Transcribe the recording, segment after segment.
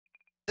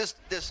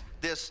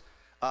this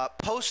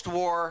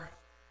post-war,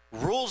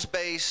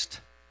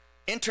 rules-based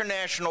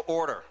international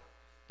order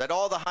that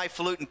all the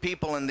highfalutin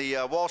people in the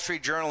Wall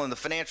Street Journal and the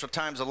Financial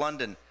Times of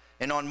London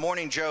and on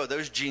Morning Joe,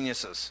 those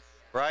geniuses,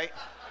 right?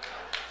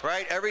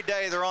 Right? Every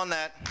day they're on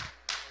that.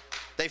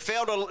 They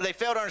fail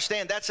to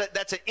understand that's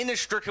an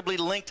inextricably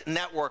linked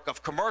network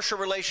of commercial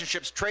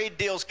relationships, trade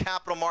deals,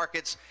 capital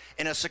markets,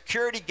 and a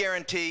security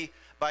guarantee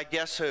by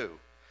guess who?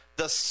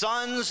 The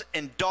sons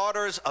and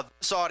daughters of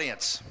this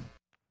audience.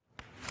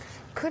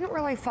 Couldn't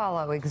really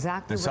follow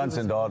exactly. The sons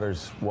and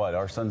daughters, what?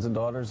 Our sons and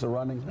daugers are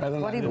running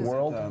the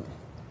world?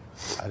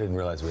 I didn't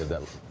realize we had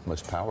that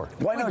much power.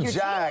 Well, I know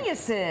Jack.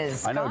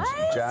 Geniuses, I know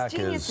guys. Jack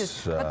Geniuses.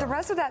 is. But the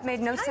rest of that made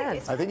no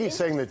sense. I think he's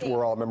saying that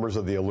we're all members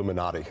of the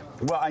Illuminati.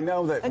 Well, I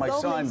know that my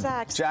son,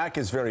 Sachs. Jack,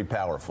 is very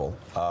powerful.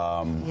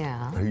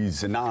 Yeah.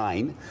 He's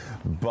 9,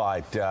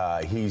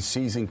 but he's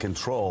seizing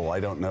control. I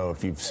don't know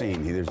if you've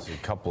seen. There's a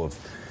couple of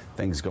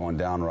things going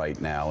down right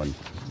now, and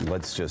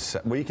let's just.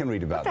 Well, you can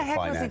read about What the heck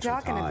was he Financial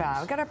talking Times.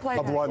 about? We got to play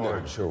Of that.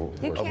 London. Sure.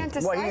 You can't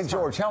decipher. Well, he and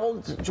George. How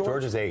old is George?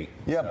 George is 8.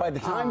 Yeah, by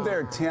the time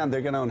they're 10,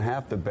 they're going to own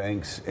half the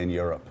banks in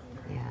Europe.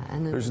 Yeah,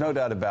 and then There's no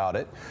doubt about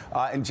it.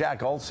 And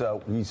Jack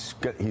also,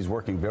 he's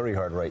working very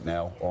hard right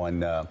now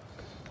on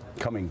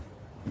coming.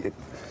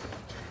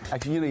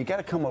 Actually, you got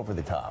to come over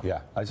the top. Yeah.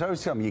 I was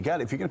always telling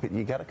him, if you're going to,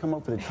 you got to come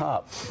over the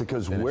top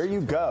because where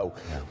you go,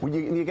 when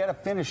you got to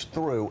finish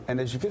through, and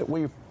as you finish,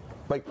 when you're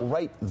like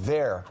right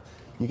there.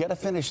 You got to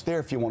finish there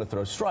if you want to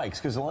throw strikes,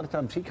 because a lot of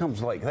times he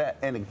comes like that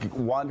and it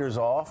wanders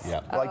off,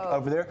 like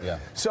over there. Yeah.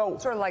 So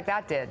sort of like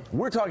that did.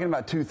 we're talking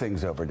about 2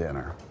 things over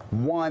dinner.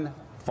 1,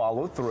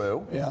 follow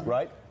through,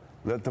 right?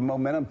 Let the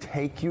momentum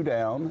take you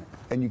down,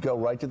 and you go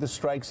right to the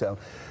strike zone.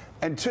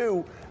 And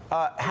 2,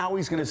 how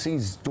he's going to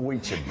seize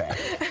Deutsche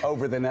Bank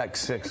over the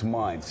next 6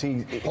 months.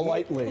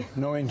 Politely,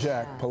 knowing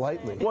Jack,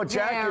 politely. Well,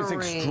 Jack is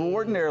Very.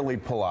 extraordinarily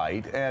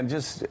polite, and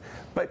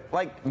but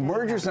like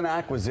mergers and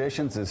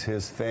acquisitions is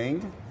his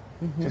thing.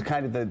 Just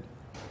kind of the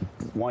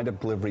wind-up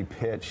delivery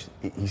pitch.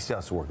 He still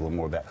has to work a little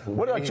more of that.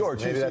 What about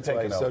George? Maybe that's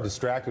why he's so over?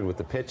 distracted with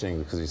the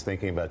pitching, because he's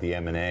thinking about the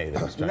M&A.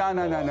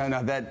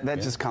 No.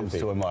 That just comes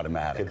to him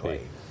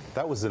automatically.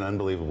 That was an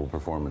unbelievable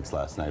performance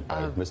last night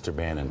by Mr.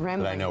 Bannon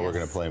that I know we're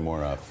going to play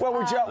more of. Well,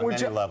 we're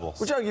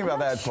joking about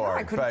that Sure, part,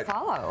 I couldn't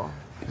follow.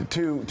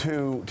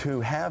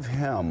 To have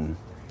him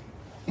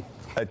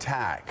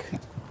attack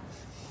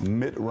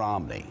Mitt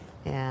Romney.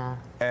 Yeah.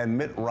 And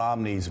Mitt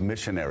Romney's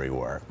missionary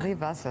work.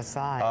 Leave us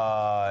aside.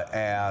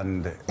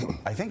 And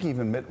I think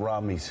even Mitt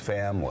Romney's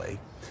family.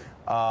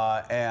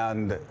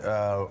 And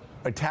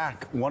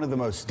attack one of the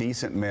most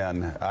decent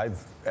men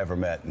I've ever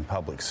met in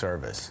public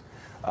service.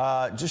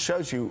 Just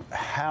shows you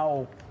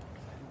how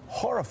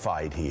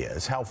horrified he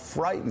is, how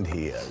frightened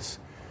he is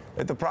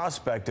at the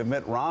prospect of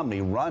Mitt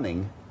Romney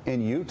running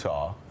in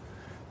Utah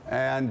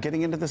and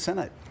getting into the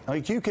Senate.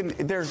 Like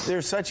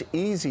there's such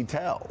easy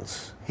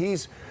tells.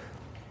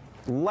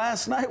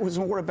 Last night was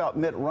more about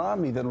Mitt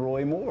Romney than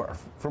Roy Moore,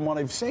 from what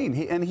I've seen.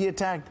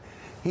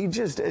 He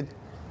just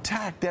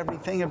attacked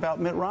everything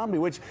about Mitt Romney,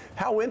 which,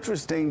 how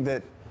interesting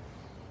that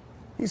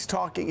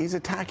he's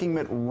attacking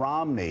Mitt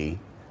Romney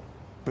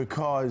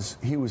because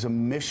he was a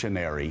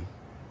missionary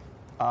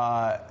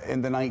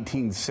in the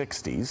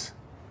 1960s.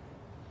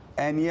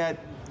 And yet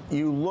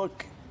you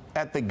look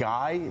at the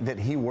guy that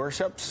he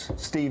worships,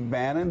 Steve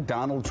Bannon,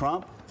 Donald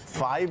Trump,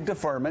 5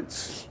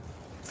 deferments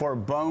for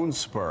bone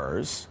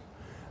spurs.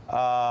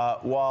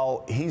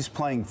 While he's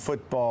playing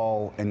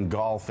football and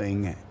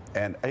golfing,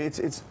 and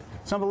it's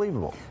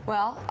unbelievable.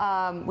 Well,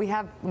 we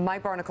have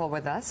Mike Barnicle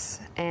with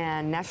us,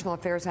 and national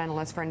affairs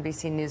analyst for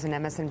NBC News and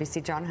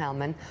MSNBC, John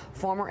Hellman,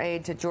 former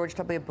aide to George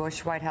W.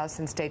 Bush, White House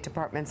and State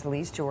Department's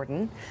Elise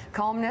Jordan,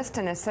 columnist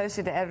and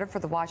associate editor for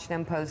the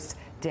Washington Post,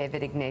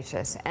 David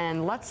Ignatius.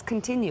 And let's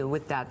continue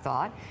with that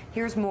thought.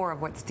 Here's more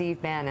of what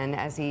Steve Bannon,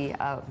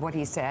 what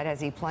he said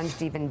as he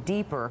plunged even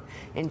deeper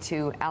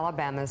into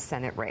Alabama's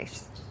Senate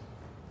race.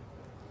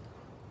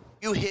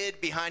 You hid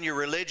behind your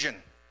religion.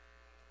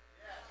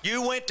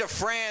 You went to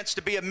France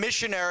to be a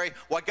missionary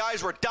while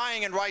guys were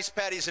dying in rice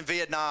paddies in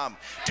Vietnam.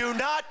 Do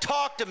not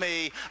talk to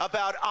me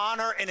about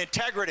honor and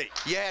integrity.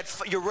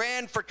 You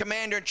ran for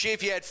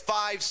commander-in-chief. You had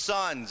 5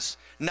 sons.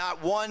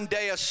 Not 1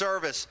 day of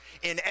service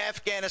in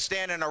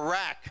Afghanistan and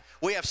Iraq.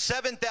 We have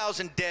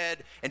 7,000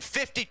 dead and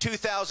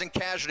 52,000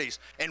 casualties.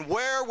 And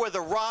where were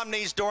the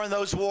Romneys during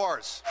those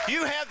wars?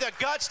 You have the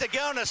guts to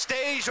get on the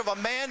stage of a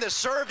man that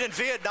served in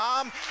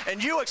Vietnam,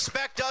 and you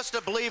expect us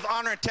to believe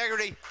honor and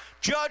integrity?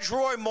 Judge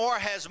Roy Moore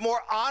has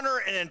more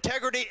honor and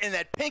integrity in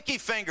that pinky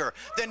finger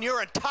than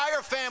your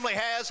entire family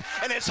has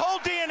and its whole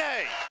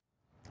DNA.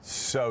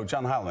 So,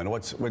 John Howland,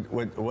 what's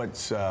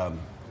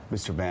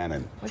Mr.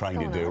 Bannon trying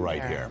to do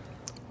right here?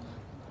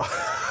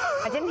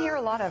 I didn't hear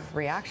a lot of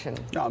reaction.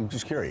 No, I'm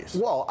just curious.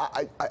 Well,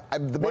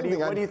 what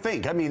do you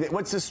think? I mean,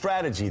 what's the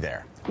strategy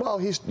there? Well,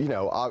 he's,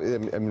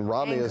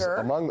 Romney is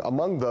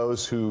among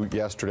those who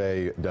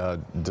yesterday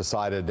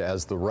decided,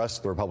 as the rest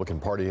of the Republican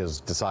Party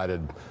has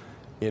decided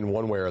in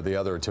one way or the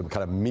other, to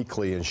kind of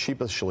meekly and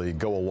sheepishly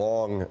go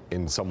along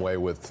in some way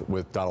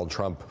with Donald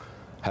Trump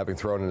having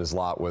thrown in his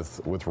lot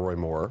with Roy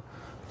Moore.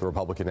 The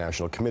Republican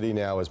National Committee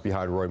now is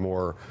behind Roy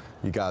Moore.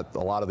 You got a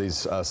lot of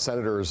these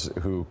senators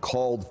who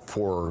called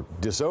for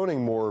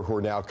disowning Moore who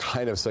are now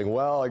kind of saying,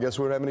 well, I guess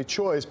we don't have any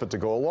choice but to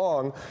go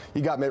along.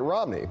 You got Mitt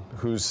Romney,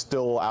 who's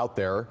still out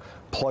there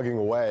plugging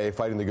away,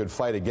 fighting the good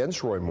fight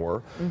against Roy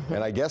Moore.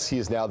 And I guess he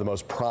is now the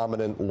most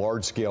prominent,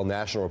 large-scale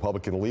national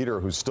Republican leader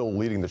who's still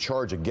leading the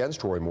charge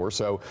against Roy Moore.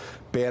 So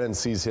Bannon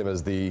sees him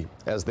as the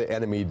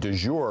enemy du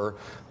jour.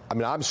 I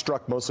mean, I'm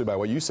struck mostly by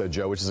what you said,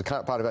 Joe, which is a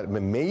kind of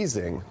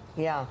amazing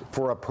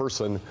for a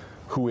person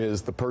who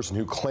is the person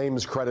who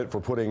claims credit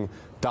for putting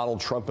Donald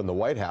Trump in the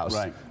White House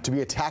to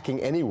be attacking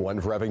anyone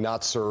for having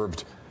not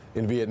served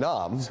in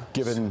Vietnam,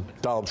 given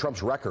Donald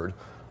Trump's record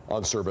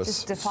on service.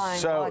 Just define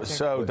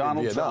so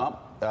Donald Trump,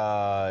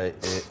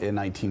 in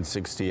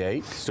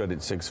 1968, stood at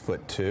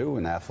 6'2",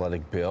 an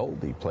athletic build.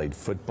 He played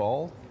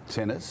football,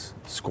 tennis,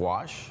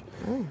 squash,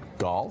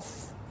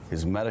 golf.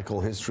 His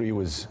medical history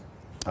was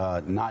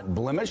not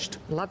blemished.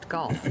 Loved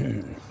golf.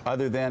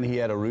 Other than he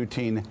had a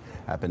routine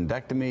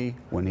appendectomy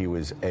when he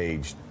was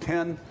age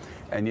 10.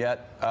 And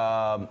yet,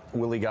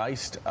 Willie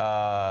Geist,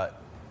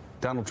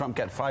 Donald Trump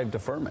got 5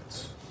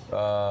 deferments.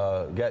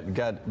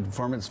 Got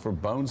deferments for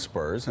bone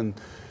spurs. And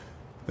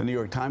the New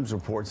York Times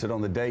reports that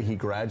on the day he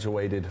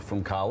graduated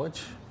from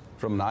college,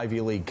 from an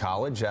Ivy League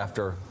college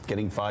after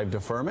getting 5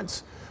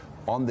 deferments,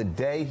 on the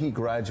day he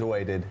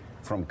graduated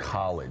from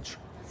college,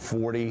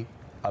 40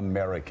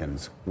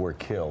 Americans were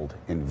killed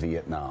in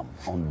Vietnam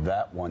on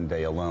that one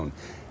day alone.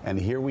 And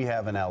here we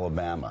have in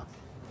Alabama,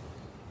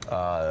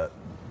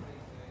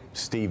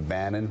 Steve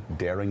Bannon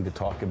daring to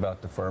talk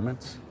about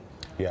deferments.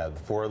 Yeah,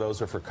 4 of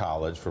those are for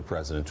college for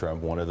President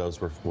Trump. 1 of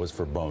those was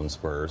for bone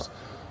spurs.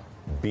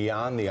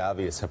 Beyond the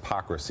obvious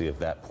hypocrisy of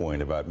that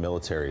point about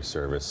military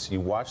service, you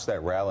watch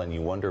that rally and you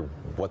wonder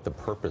what the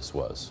purpose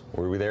was.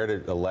 Were we there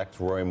to elect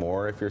Roy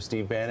Moore if you're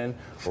Steve Bannon,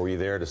 or were you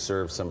there to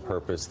serve some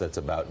purpose that's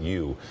about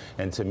you?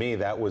 And to me,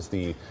 that was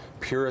the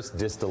purest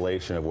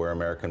distillation of where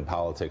American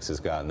politics has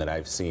gotten that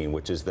I've seen,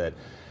 which is that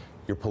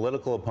your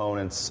political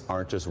opponents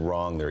aren't just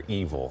wrong, they're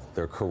evil,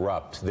 they're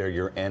corrupt, they're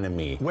your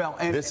enemy. Well,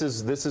 and this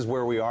is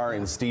where we are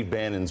in Steve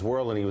Bannon's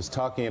world, and he was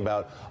talking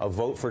about a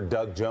vote for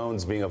Doug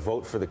Jones being a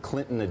vote for the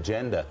Clinton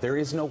agenda. There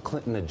is no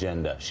Clinton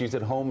agenda. She's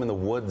at home in the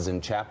woods in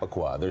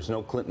Chappaqua. There's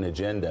no Clinton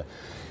agenda.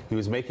 He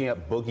was making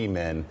up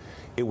boogeymen.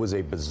 It was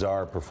a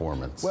bizarre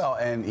performance. Well,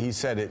 and he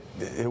said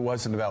it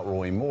wasn't about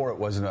Roy Moore, it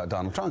wasn't about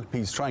Donald Trump.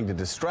 He's trying to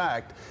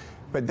distract,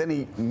 but then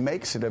he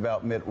makes it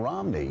about Mitt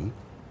Romney.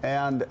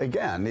 And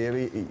again,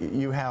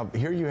 you have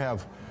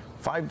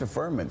 5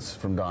 deferments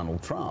from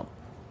Donald Trump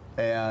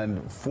and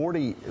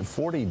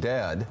 40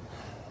 dead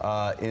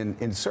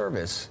in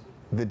service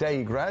the day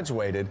he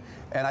graduated.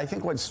 And I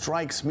think what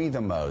strikes me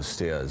the most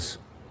is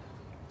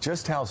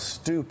just how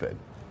stupid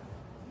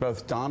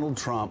both Donald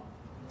Trump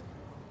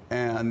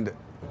and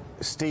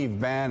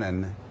Steve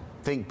Bannon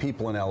think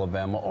people in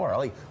Alabama are.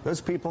 Like those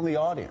people in the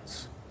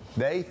audience,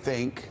 they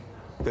think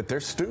that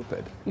they're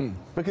stupid.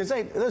 Because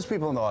those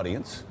people in the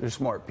audience, they're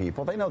smart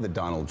people. They know that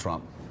Donald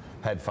Trump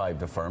had 5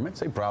 deferments.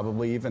 They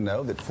probably even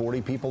know that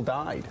 40 people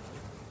died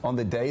on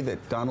the day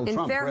that Donald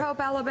Trump... In Fairhope,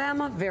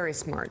 Alabama, very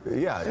smart.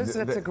 Yeah.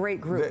 That's a great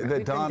group. We've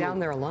been down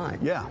there a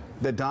lot. Yeah.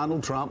 That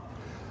Donald Trump,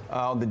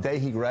 on the day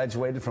he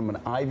graduated from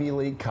an Ivy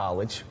League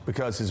college,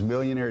 because his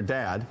millionaire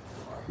dad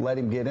let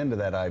him get into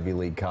that Ivy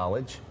League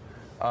college,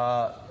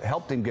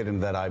 helped him get into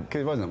that Ivy,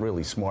 because he wasn't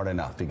really smart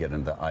enough to get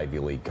into Ivy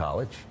League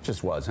college,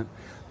 just wasn't.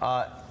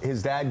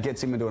 His dad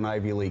gets him into an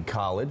Ivy League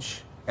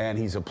college, and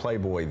he's a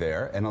playboy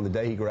there. And on the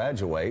day he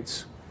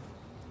graduates,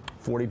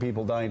 40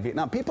 people die in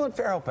Vietnam. People in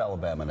Fairhope,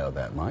 Alabama know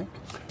that, Mike.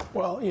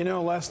 Well, you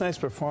know, last night's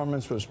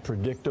performance was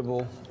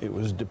predictable. It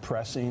was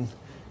depressing.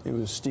 It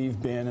was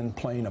Steve Bannon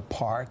playing a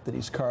part that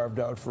he's carved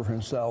out for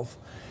himself.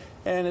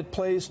 And it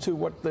plays to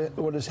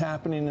what is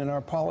happening in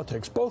our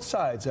politics, both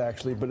sides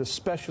actually, but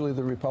especially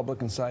the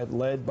Republican side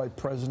led by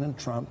President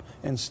Trump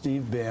and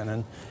Steve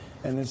Bannon.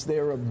 And it's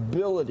their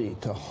ability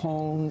to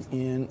hone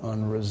in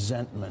on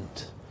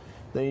resentment.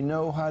 They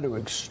know how to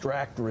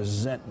extract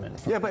resentment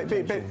from but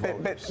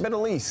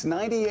Elise,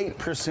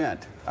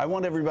 98%. I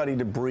want everybody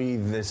to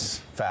breathe this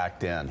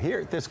fact in.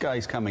 Here, this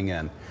guy's coming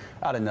in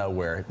out of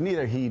nowhere.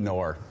 Neither he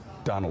nor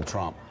Donald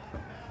Trump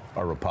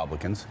are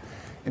Republicans.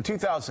 In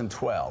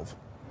 2012,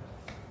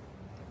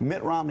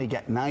 Mitt Romney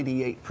got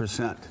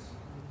 98%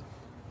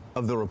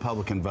 of the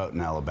Republican vote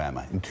in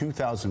Alabama in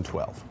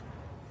 2012.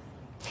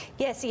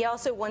 Yes, he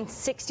also won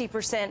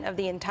 60% of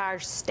the entire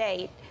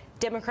state,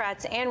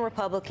 Democrats and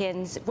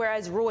Republicans,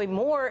 whereas Roy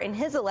Moore in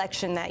his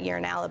election that year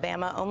in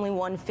Alabama only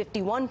won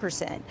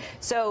 51%.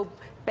 So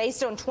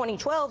based on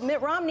 2012,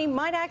 Mitt Romney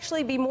might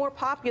actually be more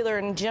popular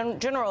in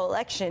general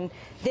election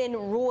than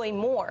Roy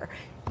Moore.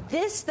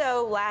 This,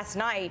 though, last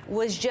night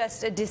was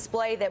just a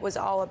display that was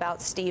all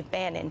about Steve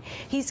Bannon.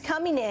 He's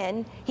coming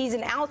in, he's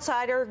an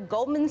outsider,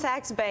 Goldman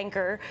Sachs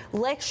banker,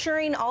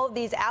 lecturing all of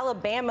these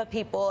Alabama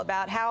people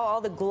about how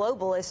all the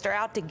globalists are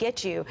out to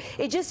get you.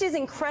 It just is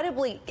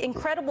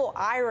incredible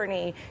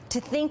irony to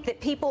think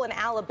that people in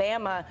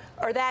Alabama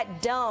are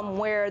that dumb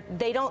where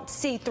they don't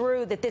see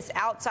through that this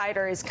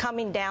outsider is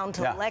coming down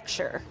to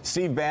lecture.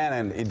 Steve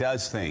Bannon, he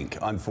does think,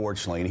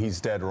 unfortunately, and he's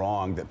dead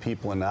wrong, that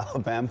people in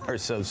Alabama are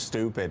so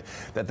stupid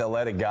that they'll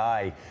let a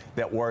guy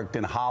that worked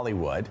in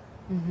Hollywood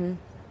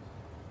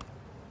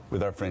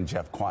with our friend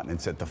Jeff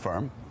Quatnitz at the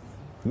firm,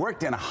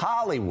 worked in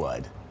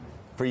Hollywood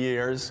for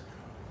years,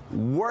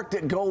 worked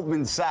at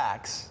Goldman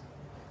Sachs,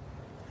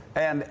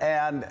 and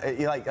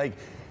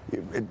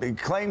it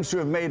claims to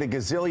have made $1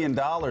 gazillion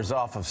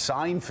off of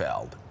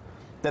Seinfeld,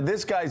 that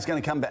this guy's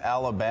going to come to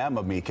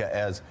Alabama, Mika,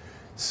 as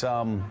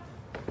some,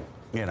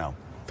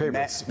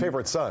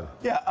 favorite son.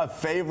 Yeah, a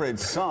favorite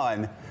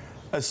son,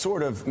 a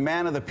sort of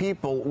man of the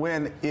people,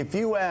 when if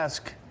you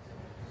ask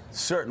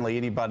certainly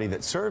anybody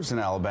that serves in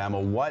Alabama,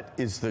 what's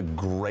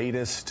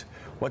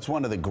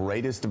one of the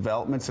greatest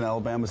developments in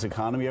Alabama's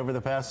economy over the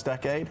past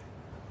decade?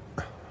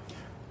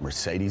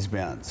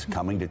 Mercedes-Benz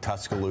coming to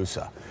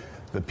Tuscaloosa.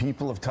 The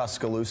people of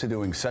Tuscaloosa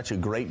doing such a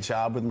great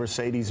job with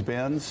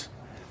Mercedes-Benz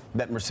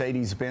that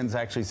Mercedes-Benz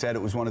actually said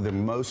it was one of the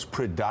most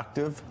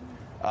productive,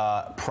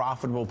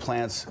 profitable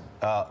plants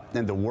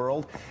in the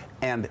world.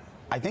 And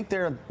I think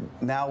they're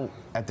now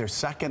at their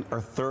second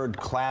or third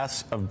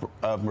class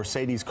of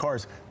Mercedes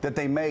cars that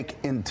they make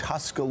in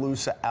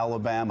Tuscaloosa,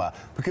 Alabama,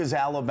 because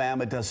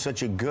Alabama does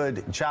such a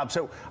good job.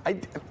 So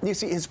you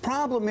see, his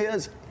problem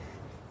is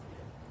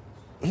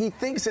he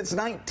thinks it's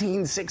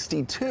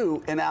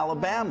 1962 in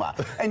Alabama.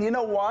 And you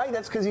know why?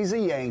 That's because he's a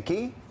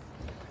Yankee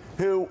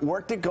who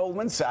worked at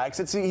Goldman Sachs.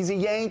 He's a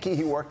Yankee.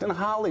 He worked in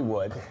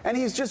Hollywood. And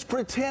he's just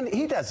pretending.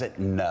 He doesn't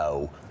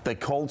know the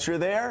culture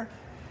there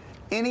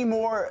any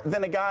more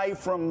than a guy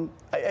from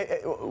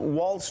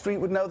Wall Street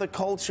would know the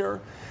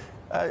culture.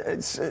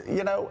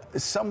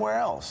 Somewhere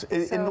else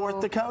in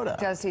North Dakota.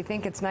 Does he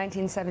think it's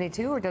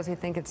 1972, or does he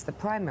think it's the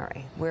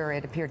primary where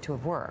it appeared to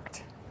have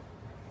worked?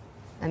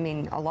 I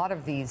mean, a lot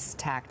of these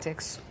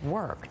tactics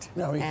worked.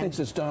 No, he thinks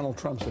it's Donald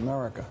Trump's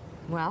America.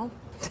 Well,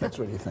 that's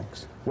what he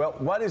thinks. Well,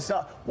 what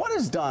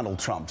is Donald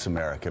Trump's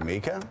America,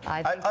 Mika?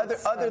 I think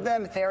it's other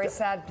than very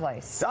sad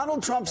place.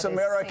 Donald Trump's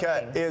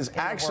America is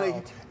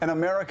actually an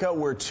America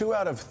where 2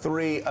 out of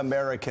 3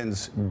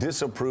 Americans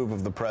disapprove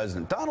of the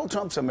president. Donald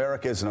Trump's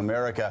America is an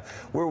America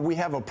where we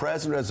have a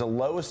president who has the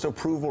lowest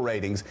approval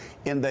ratings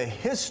in the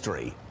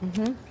history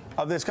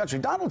of this country.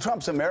 Donald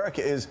Trump's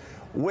America is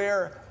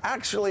where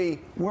actually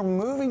we're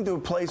moving to a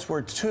place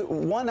where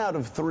 1 out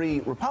of 3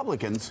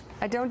 Republicans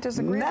I don't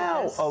disagree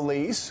now, with this.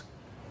 Elise,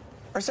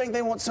 are saying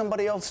they want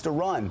somebody else to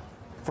run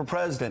for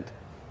president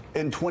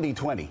in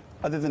 2020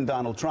 other than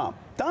Donald Trump.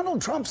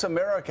 Donald Trump's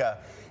America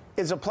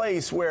is a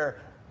place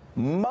where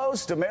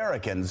most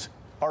Americans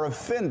are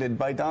offended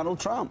by Donald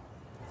Trump.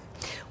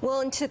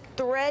 Well, and to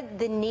thread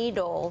the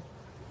needle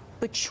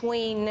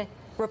between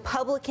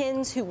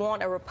Republicans who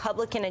want a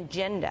Republican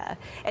agenda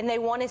and they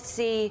want to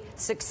see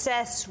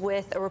success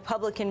with a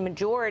Republican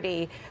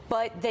majority,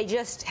 but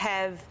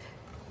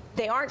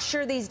they aren't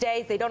sure these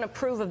days, they don't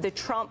approve of the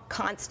Trump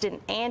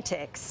constant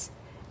antics.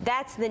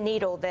 That's the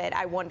needle that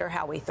I wonder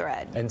how we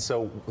thread. And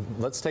so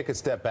let's take a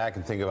step back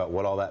and think about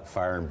what all that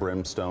fire and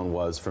brimstone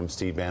was from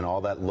Steve Bannon,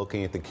 all that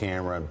looking at the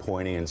camera and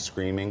pointing and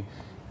screaming.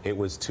 It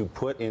was to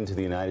put into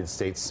the United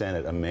States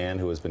Senate a man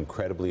who has been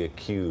credibly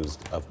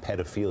accused of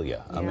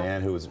pedophilia, a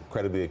man who was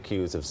credibly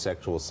accused of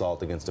sexual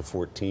assault against a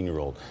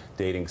 14-year-old,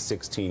 dating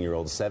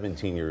 16-year-olds,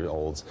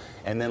 17-year-olds,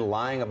 and then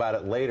lying about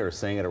it later,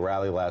 saying at a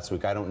rally last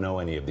week, I don't know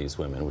any of these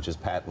women, which is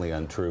patently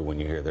untrue when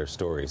you hear their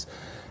stories.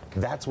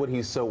 That's what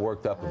he's so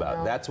worked up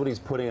about. That's what he's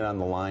putting it on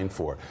the line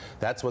for.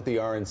 That's what the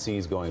RNC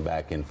is going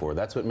back in for.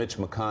 That's what Mitch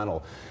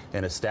McConnell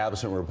and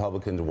establishment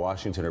Republicans in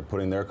Washington are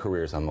putting their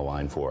careers on the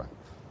line for.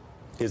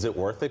 Is it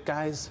worth it,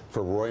 guys,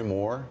 for Roy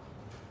Moore?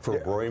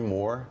 Roy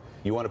Moore?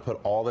 You want to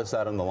put all this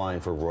out on the line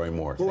for Roy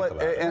Moore. Think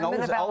about it. And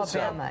also,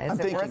 is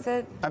it worth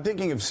it? I'm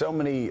thinking of so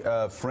many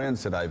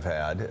friends that I've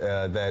had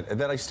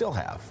that I still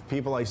have.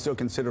 People I still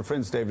consider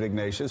friends, David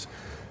Ignatius,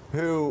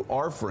 who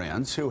are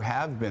friends, who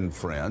have been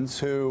friends,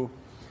 who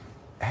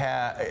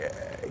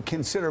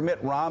consider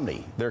Mitt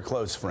Romney their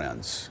close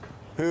friends,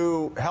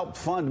 who helped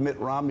fund Mitt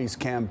Romney's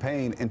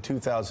campaign in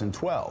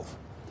 2012.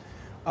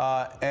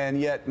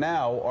 And yet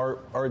now,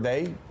 are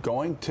they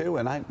going to?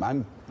 And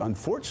I'm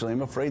unfortunately,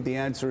 I'm afraid the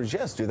answer is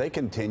yes. Do they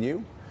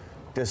continue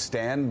to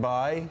stand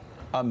by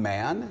a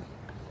man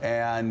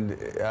and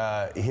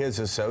his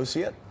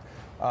associate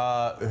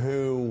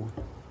who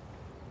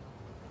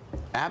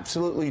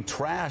absolutely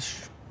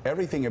trash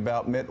everything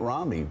about Mitt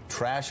Romney?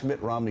 Trash Mitt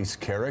Romney's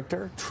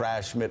character,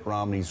 trash Mitt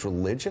Romney's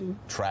religion,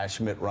 trash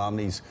Mitt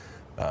Romney's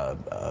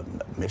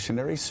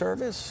missionary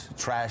service,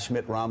 trash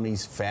Mitt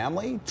Romney's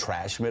family,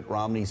 trash Mitt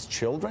Romney's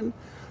children.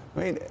 I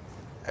mean,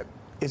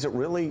 Is it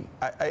really?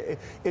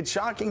 It's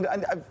shocking.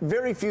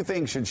 Very few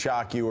things should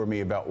shock you or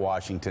me about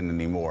Washington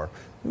anymore.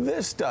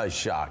 This does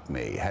shock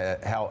me.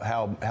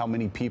 How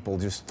many people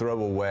just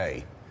throw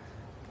away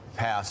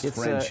past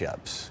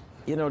friendships.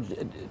 You know,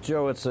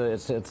 Joe,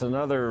 it's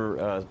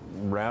another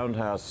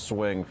roundhouse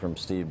swing from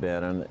Steve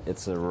Bannon.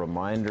 It's a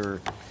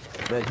reminder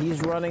that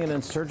he's running an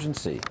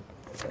insurgency,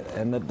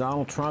 and that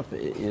Donald Trump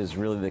is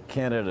really the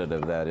candidate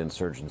of that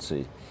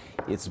insurgency.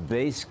 Its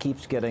base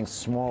keeps getting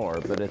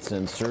smaller, but it's an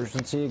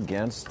insurgency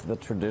against the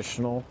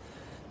traditional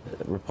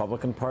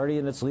Republican Party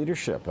and its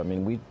leadership. I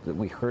mean,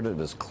 we heard it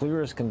as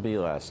clear as can be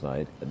last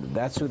night.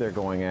 That's who they're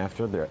going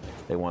after.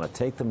 They want to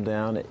take them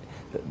down.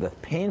 The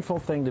painful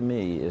thing to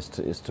me is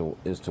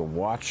to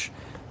watch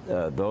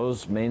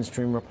those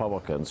mainstream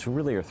Republicans who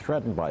really are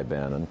threatened by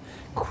Bannon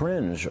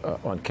cringe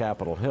on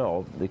Capitol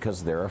Hill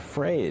because they're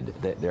afraid.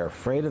 They're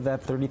afraid of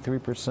that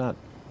 33%.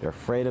 They're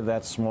afraid of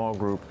that small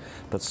group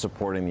that's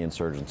supporting the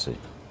insurgency.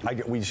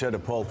 We showed a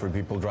poll for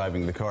people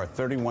driving the car.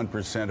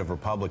 31% of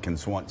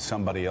Republicans want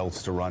somebody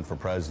else to run for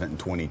president in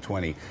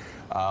 2020.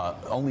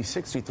 Only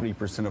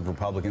 63% of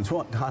Republicans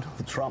want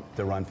Donald Trump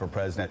to run for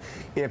president.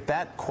 If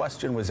that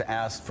question was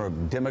asked for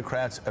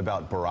Democrats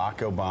about Barack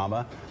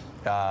Obama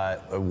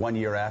 1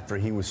 year after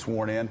he was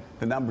sworn in,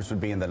 the numbers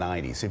would be in the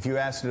 90s. If you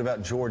asked it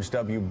about George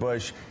W.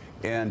 Bush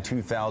in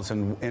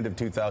end of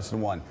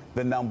 2001,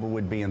 the number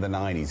would be in the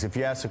 90s. If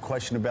you ask a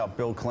question about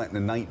Bill Clinton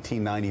in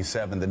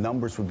 1997, the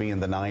numbers would be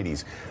in the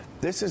 90s.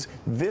 This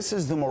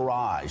is the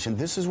mirage, and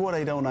this is what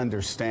I don't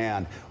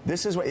understand.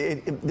 This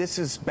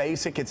is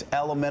basic. It's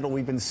elemental.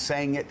 We've been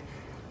saying it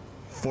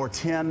for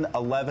 10,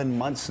 11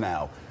 months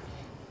now.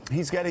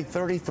 He's got a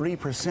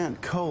 33%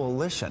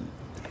 coalition,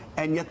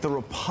 and yet the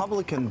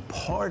Republican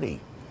Party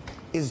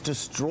is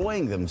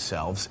destroying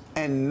themselves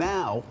and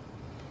now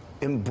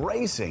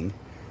embracing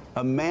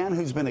a man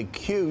who's been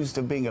accused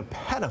of being a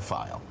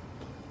pedophile.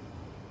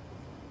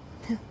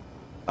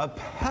 A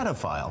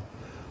pedophile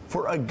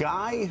for a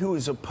guy who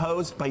is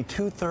opposed by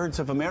 2/3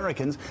 of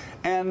Americans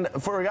and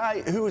for a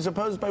guy who is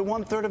opposed by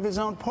 1/3 of his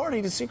own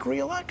party to seek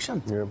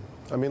re-election. Yeah.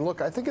 I mean,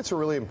 look, I think it's a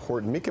really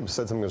important, Mika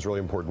said something that's really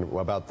important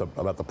about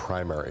the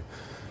primary.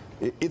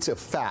 It's a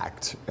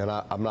fact, and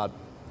I'm not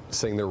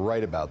saying they're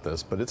right about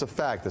this, but it's a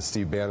fact that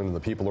Steve Bannon and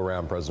the people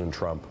around President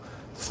Trump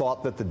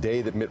thought that the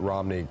day that Mitt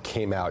Romney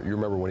came out, you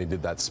remember when he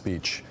did that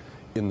speech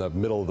in the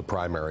middle of the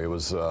primary, it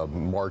was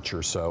March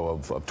or so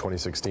of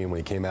 2016, when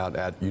he came out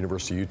at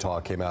University of Utah,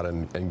 came out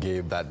and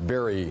gave that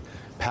very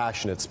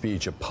passionate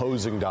speech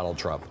opposing Donald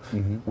Trump.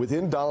 Mm-hmm.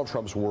 Within Donald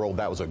Trump's world,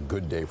 that was a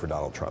good day for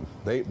Donald Trump.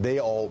 They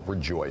all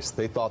rejoiced.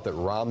 They thought that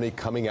Romney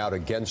coming out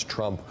against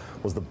Trump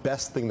was the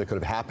best thing that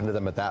could have happened to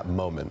them at that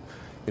moment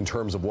in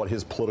terms of what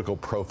his political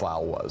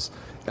profile was.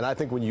 And I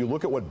think when you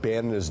look at what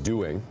Bannon is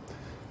doing,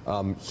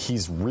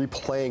 he's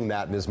replaying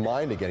that in his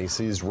mind again. He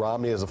sees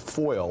Romney as a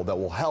foil that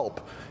will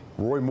help.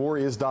 Roy Moore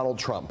is Donald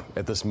Trump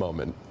at this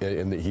moment,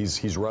 and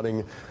he's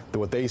running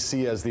what they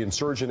see as the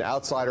insurgent,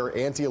 outsider,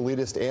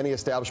 anti-elitist,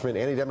 anti-establishment,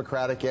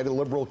 anti-democratic,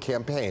 anti-liberal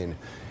campaign.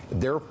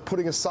 They're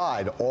putting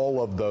aside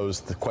all of those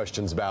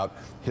questions about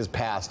his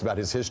past, about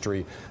his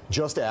history,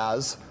 just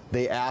as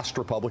they asked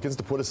Republicans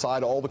to put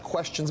aside all the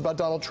questions about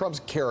Donald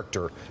Trump's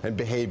character and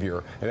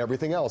behavior and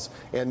everything else.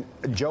 And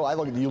Joe,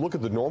 you look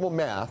at the normal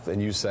math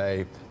and you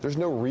say, there's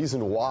no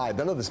reason why.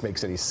 None of this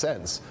makes any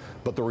sense.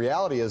 But the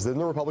reality is that in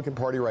the Republican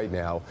Party right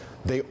now,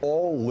 they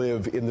all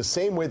live in the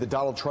same way that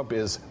Donald Trump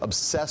is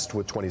obsessed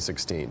with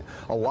 2016.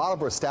 A lot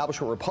of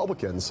establishment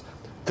Republicans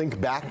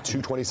think back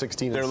to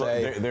 2016 and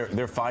say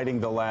they're fighting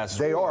the last.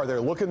 They are. They're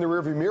looking in the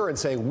rearview mirror and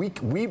saying we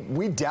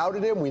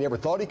doubted him. We never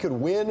thought he could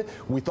win.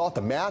 We thought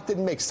the math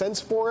didn't make sense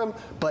for him,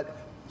 but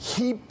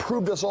he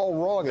proved us all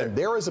wrong. And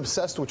they're as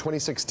obsessed with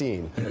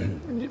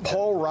 2016.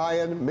 Paul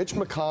Ryan, Mitch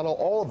McConnell,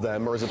 all of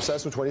them are as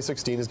obsessed with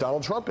 2016 as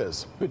Donald Trump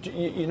is. But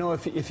you know,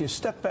 if you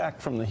step back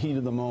from the heat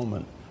of the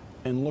moment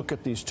and look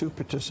at these two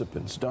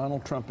participants,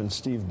 Donald Trump and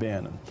Steve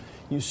Bannon,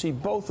 you see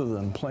both of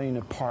them playing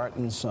a part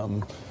in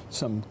some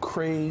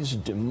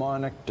crazed,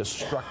 demonic,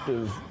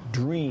 destructive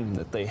dream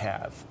that they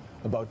have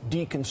about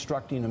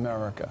deconstructing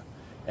America.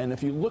 And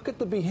if you look at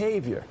the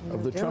behavior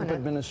of the Trump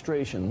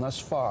administration thus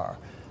far,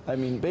 I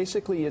mean,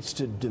 basically it's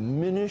to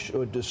diminish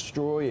or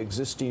destroy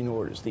existing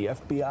orders. The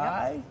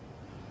FBI,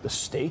 the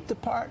State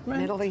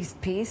Department, Middle East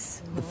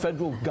peace, the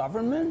federal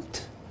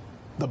government,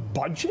 the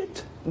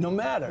budget, no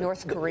matter.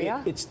 North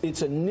Korea?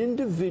 It's an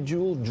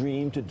individual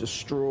dream to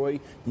destroy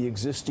the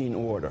existing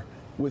order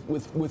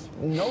with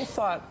no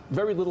thought,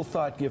 very little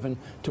thought given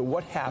to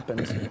what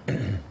happens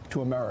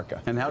to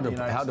America. And how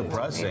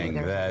depressing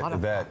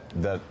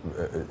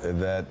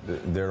that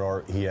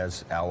he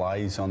has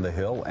allies on the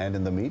Hill and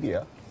in the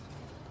media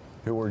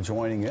who are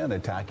joining in,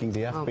 attacking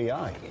the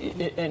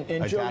FBI, and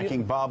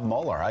attacking Bob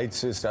Mueller. I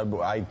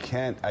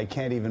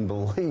can't even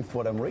believe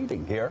what I'm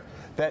reading here.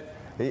 That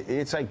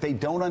it's like they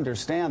don't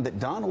understand that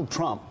Donald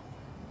Trump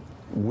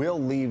will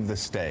leave the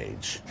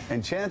stage,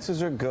 and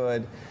chances are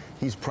good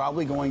he's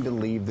probably going to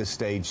leave the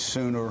stage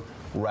sooner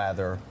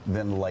rather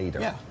than later.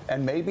 Yeah.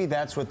 And maybe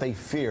that's what they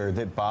fear,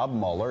 that Bob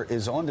Mueller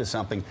is onto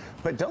something.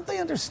 But don't they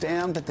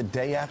understand that the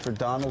day after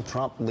Donald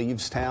Trump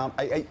leaves town,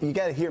 you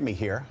got to hear me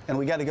here, and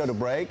we got to go to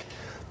break.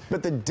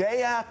 But the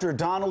day after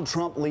Donald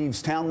Trump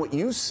leaves town, what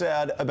you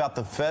said about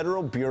the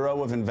Federal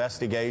Bureau of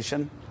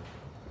Investigation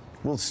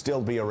will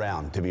still be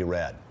around to be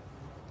read.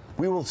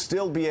 We will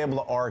still be able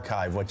to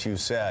archive what you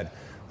said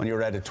on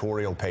your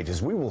editorial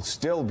pages. We will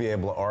still be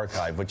able to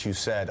archive what you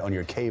said on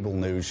your cable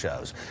news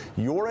shows.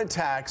 Your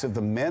attacks of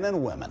the men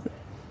and women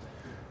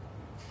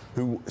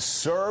who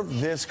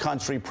serve this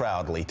country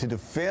proudly, to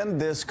defend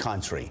this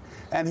country,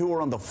 and who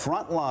are on the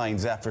front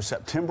lines after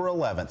September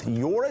 11th,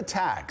 your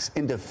attacks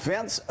in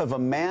defense of a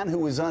man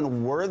who is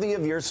unworthy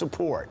of your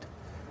support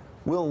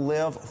will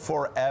live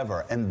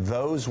forever. And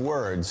those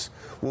words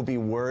will be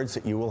words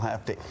that you will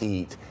have to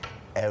eat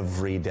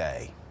every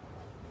day.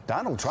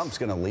 Donald Trump's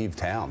going to leave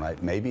town,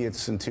 right? Maybe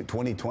it's in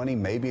 2020,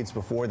 maybe it's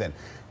before then.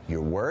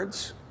 Your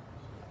words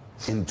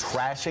in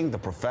trashing the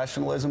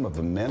professionalism of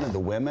the men and the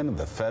women of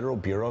the Federal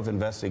Bureau of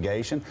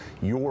Investigation,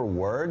 your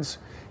words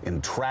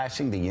in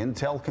trashing the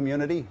intel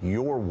community,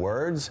 your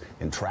words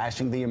in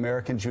trashing the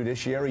American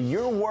judiciary,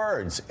 your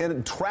words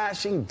in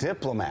trashing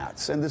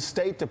diplomats and the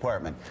State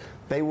Department,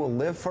 they will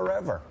live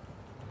forever.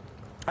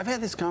 I've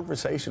had this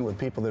conversation with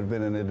people that have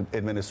been in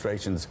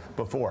administrations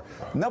before.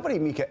 Nobody,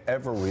 Mika,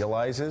 ever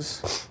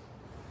realizes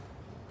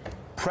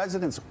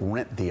presidents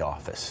rent the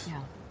office.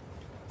 Yeah.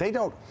 They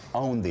don't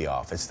own the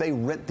office. They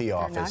rent the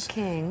office. They're not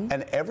king.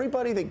 And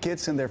everybody that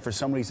gets in there for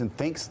some reason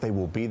thinks they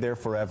will be there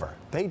forever.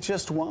 They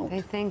just won't. They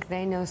think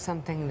they know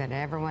something that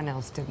everyone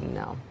else didn't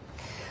know.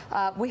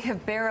 We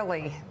have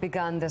barely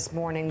begun this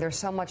morning. There's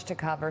so much to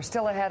cover.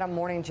 Still ahead on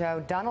Morning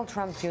Joe, Donald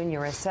Trump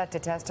Jr. is set to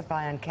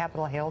testify on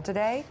Capitol Hill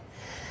today,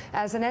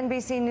 as an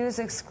NBC News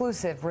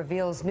exclusive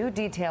reveals new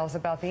details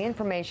about the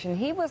information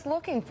he was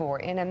looking for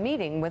in a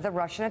meeting with a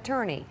Russian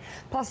attorney,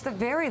 plus the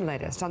very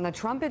latest on the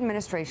Trump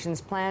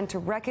administration's plan to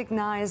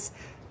recognize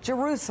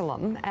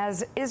Jerusalem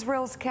as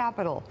Israel's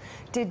capital.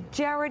 Did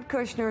Jared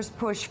Kushner's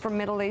push for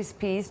Middle East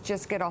peace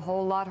just get a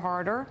whole lot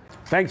harder?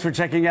 Thanks for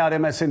checking out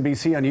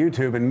MSNBC on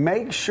YouTube, and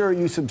make sure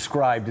you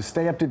subscribe to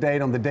stay up to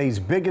date on the day's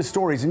biggest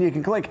stories. And you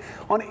can click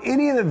on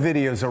any of the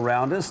videos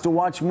around us to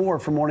watch more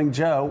from Morning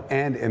Joe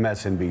and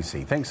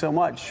MSNBC. Thanks so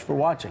much for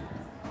watching.